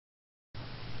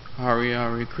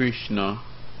Hare Krishna.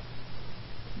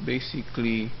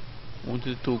 Basically, I want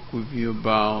to talk with you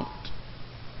about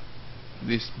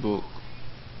this book,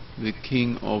 the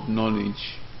King of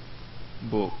Knowledge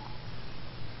book,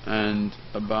 and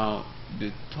about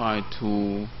the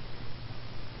title,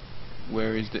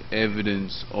 where is the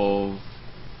evidence of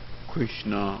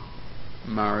Krishna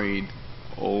married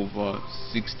over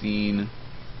 16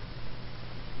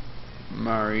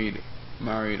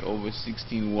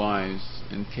 wives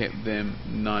and kept them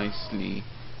nicely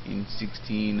in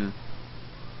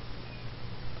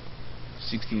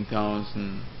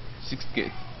 16,000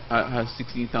 has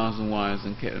 16,000 wives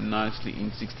and kept them nicely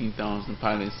in 16,000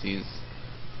 palaces.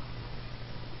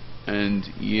 And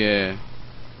yeah,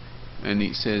 and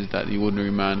it says that the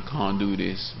ordinary man can't do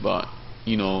this, but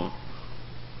you know,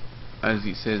 as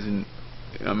it says in,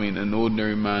 an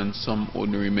ordinary man, some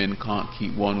ordinary men can't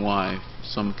keep one wife,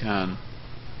 some can.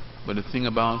 But the thing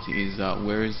about it is that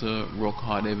where is the rock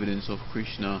hard evidence of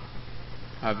Krishna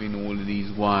having all of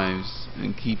these wives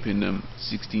and keeping them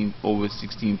over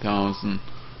 16,000?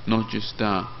 Not just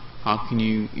that, how can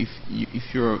you, if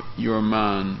you're a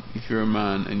man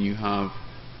and you have,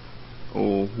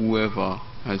 or whoever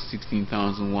has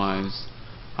 16,000 wives,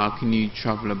 how can you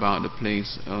travel about the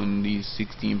place on these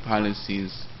 16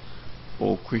 palaces?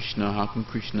 Or Krishna, how can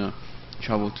Krishna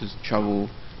travel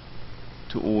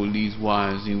to all these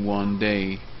wives in one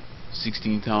day?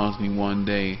 16,000 in one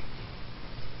day.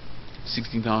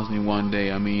 16,000 in one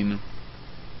day.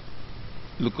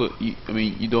 Look at you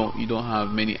don't have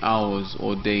many hours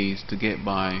or days to get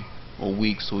by, or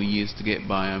weeks or years to get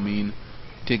by.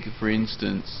 Take it for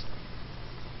instance.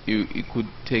 It could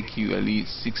take you at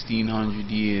least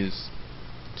 1,600 years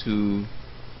to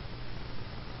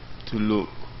look.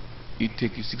 It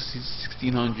take you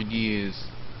 1,600 years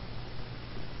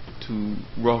to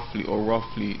roughly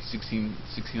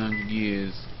 1,600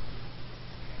 years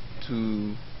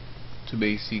to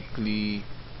basically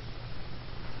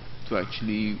to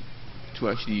actually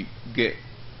get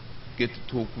to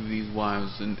talk with these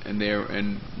wives and their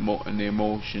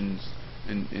emotions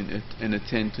and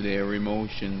attend to their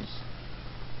emotions.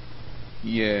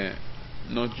 Yeah,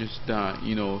 not just that,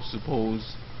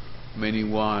 suppose many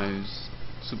wives,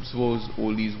 suppose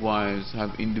all these wives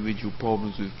have individual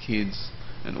problems with kids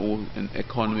and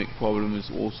economic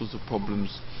problems, all sorts of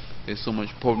problems. There's so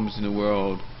much problems in the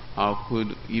world. How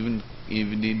could, even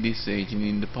in this age and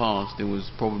in the past, there was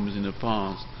problems in the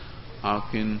past, how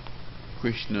can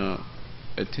Krishna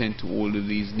attend to all of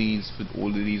these needs for all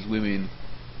of these women?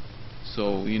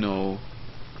 So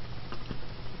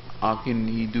how can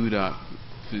he do that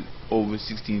for over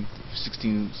 16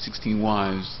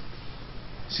 wives,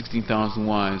 16,000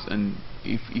 wives? And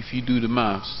if you do the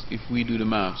maths, if we do the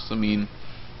maths,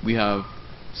 we have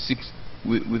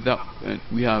we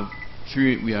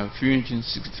have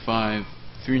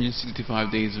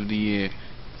 365 days of the year,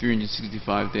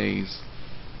 365 days,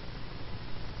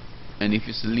 and if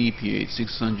it's a leap year, it's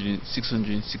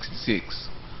 666.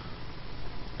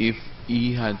 If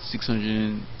he had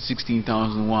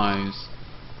 16,000 wives,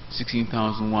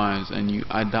 16,000 wives, and you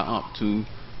add that up to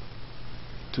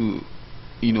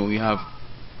you have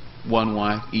one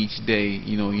wife each day,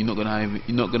 you're not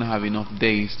gonna have enough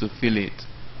days to fill it,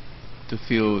 to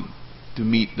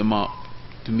meet them up,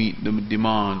 to meet the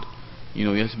demand.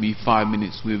 You have to be 5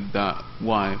 minutes with that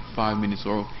wife, 5 minutes,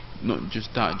 or not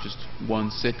just that, just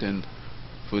 1 second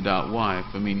for that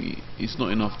wife. It's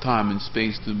not enough time and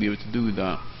space to be able to do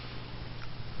that.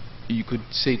 You could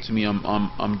say to me,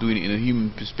 I'm doing it in a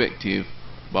human perspective,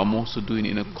 but I'm also doing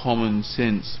it in a common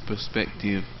sense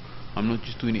perspective. I'm not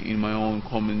just doing it in my own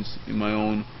in my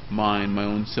own mind, my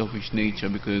own selfish nature,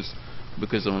 because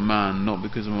I'm a man. Not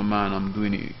because I'm a man, I'm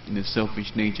doing it in a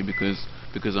selfish nature because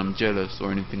I'm jealous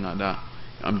or anything like that.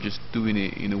 I'm just doing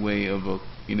it in a way of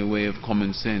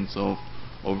common sense, of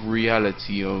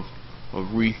reality, of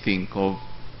rethink, of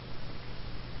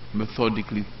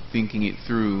methodically thinking it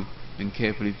through and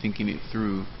carefully thinking it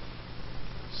through.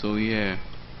 So yeah,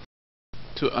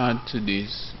 to add to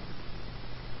this,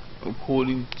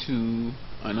 according to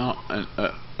a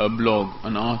blog,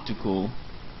 an article,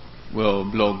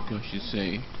 blog I should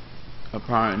say,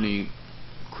 apparently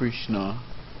Krishna,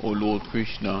 or Lord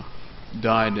Krishna,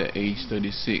 died at age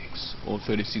 36 or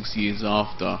 36 years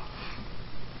after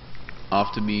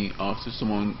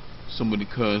somebody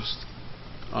cursed,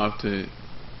 after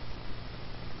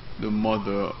the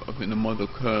mother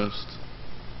cursed,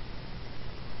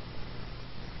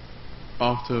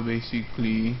 after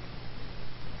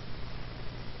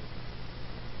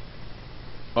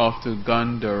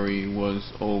Gandhari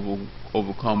was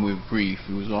overcome with grief.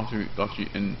 It was after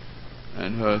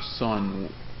and her son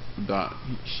that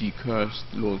she cursed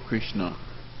Lord Krishna,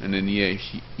 and then yeah,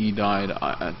 he died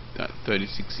at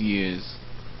 36 years,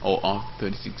 or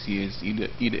after 36 years, either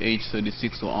age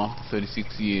 36 or after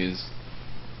 36 years.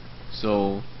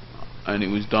 So, and it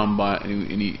was done by,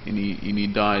 and he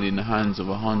died in the hands of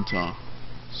a hunter.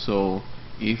 So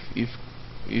if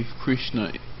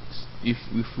Krishna,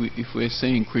 if we're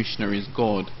saying Krishna is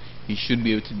God, he should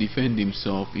be able to defend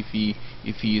himself. If he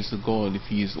is a God, if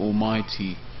he is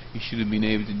almighty, he should have been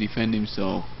able to defend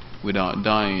himself without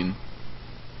dying.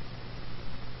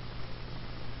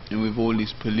 And with all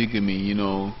this polygamy, you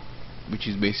know, which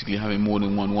is basically having more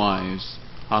than one wives,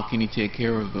 how can he take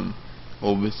care of them?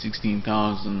 Over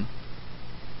 16,000.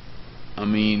 I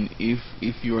mean,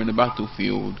 if you're in a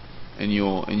battlefield and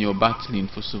you're battling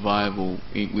for survival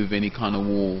with any kind of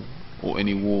war or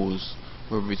any wars,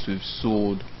 whether it's with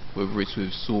sword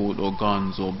or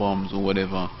guns or bombs or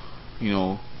whatever, you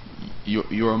know,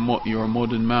 you're a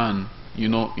modern man. You're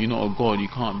not a god. You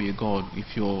can't be a god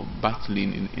if you're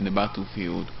battling in a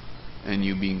battlefield and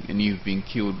you've been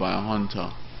killed by a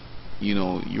hunter. You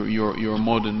know, you're a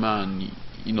modern man.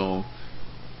 You know,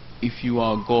 if you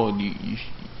are God, you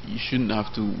shouldn't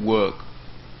have to work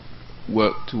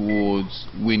towards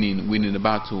winning the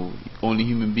battle. Only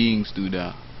human beings do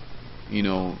that. You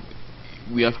know,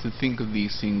 we have to think of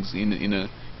these things in a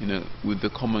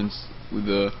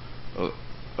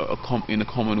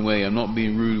common way. I'm not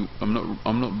being rude. I'm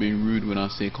not being rude when I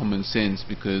say common sense,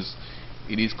 because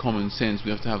it is common sense.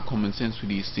 We have to have common sense with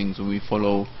these things when we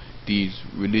follow these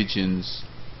religions.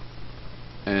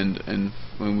 And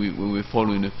when we're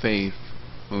following a faith,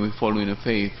 we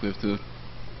have to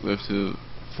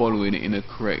follow it in a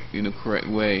correct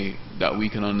way that we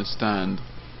can understand,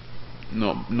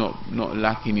 not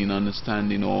lacking in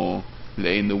understanding or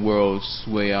letting the world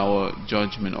sway our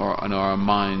judgment or our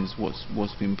minds,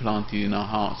 what's been planted in our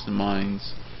hearts and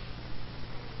minds.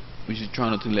 We should try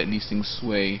not to let these things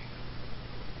sway.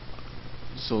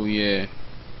 So yeah,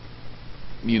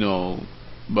 you know.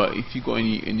 But if you got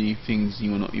any things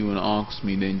you wanna ask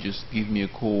me, then just give me a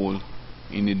call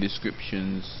in the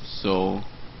descriptions. So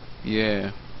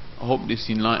yeah, I hope this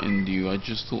enlightened you. I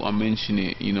just thought I'd mention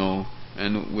it, you know.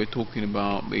 And we're talking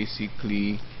about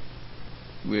basically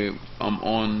I'm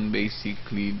on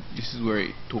basically, this is where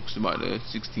it talks about the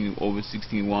over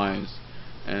 16 wives.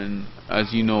 And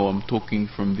as you know, I'm talking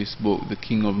from this book, The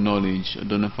King of Knowledge. I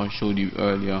don't know if I showed you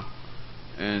earlier.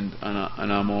 And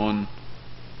I'm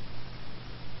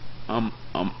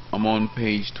on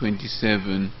page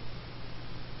 27.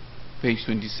 Page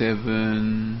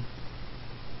 27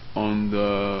 on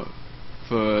the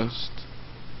first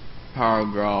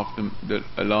paragraph,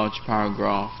 a large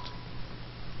paragraph.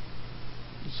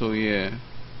 So yeah,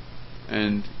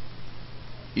 and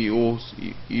it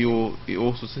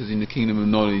also says in the Kingdom of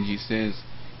Knowledge, it says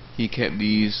he kept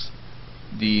these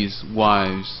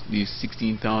wives, these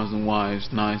 16,000 wives,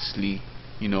 nicely,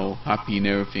 you know, happy and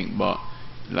everything. But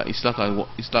like it's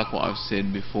like what I've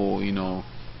said before, you know,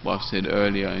 what I've said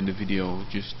earlier in the video.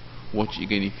 Just watch it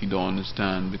again if you don't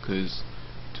understand, because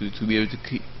to be able to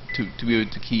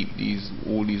keep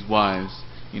all these wives,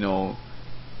 you know,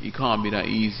 it can't be that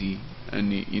easy.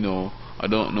 And you know, I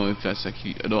don't know if that's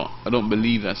actually, I don't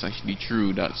believe that's actually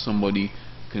true, that somebody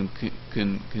can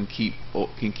keep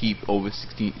over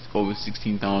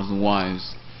 16,000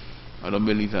 wives. I don't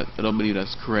believe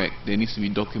that's correct. There needs to be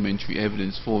documentary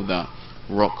evidence for that,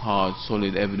 rock hard,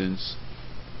 solid evidence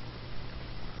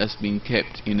that's been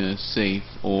kept in a safe,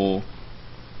 or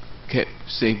kept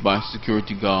safe by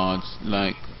security guards,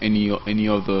 like any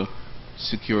other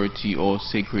security or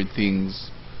sacred things.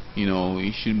 You know,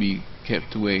 it should be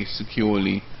kept away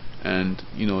securely, and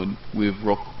you know, with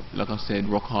like I said,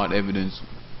 rock hard evidence,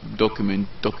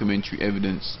 documentary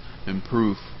evidence and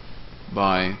proof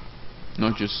by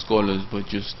not just scholars but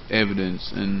just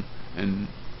evidence, and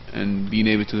being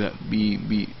able to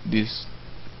be this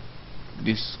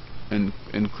and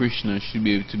Krishna should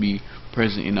be able to be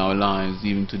present in our lives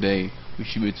even today. We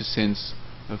should be able to sense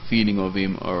a feeling of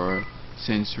him, or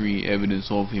sensory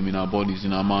evidence of him in our bodies,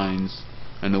 in our minds,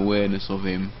 and awareness of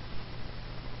him.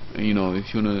 And, you know,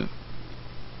 if you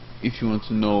want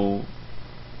to know,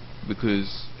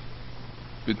 because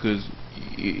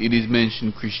it is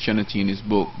mentioned Christianity in this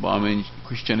book, but I mean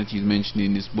Christianity is mentioned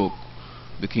in this book,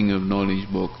 the King of Knowledge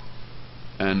book.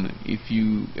 And if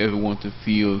you ever want to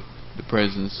feel the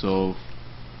presence of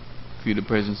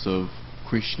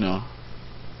Krishna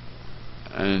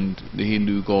and the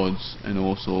Hindu gods, and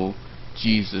also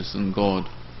Jesus and God,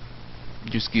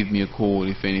 just give me a call,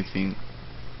 if anything,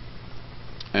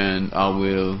 and I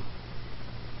will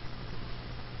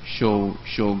show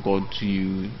God to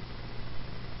you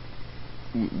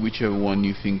whichever one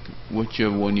you think,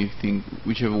 whichever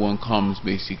one comes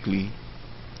basically.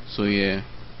 So yeah,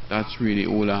 that's really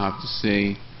all I have to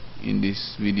say in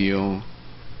this video,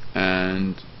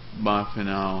 and bye for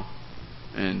now,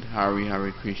 and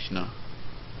Hare Krishna.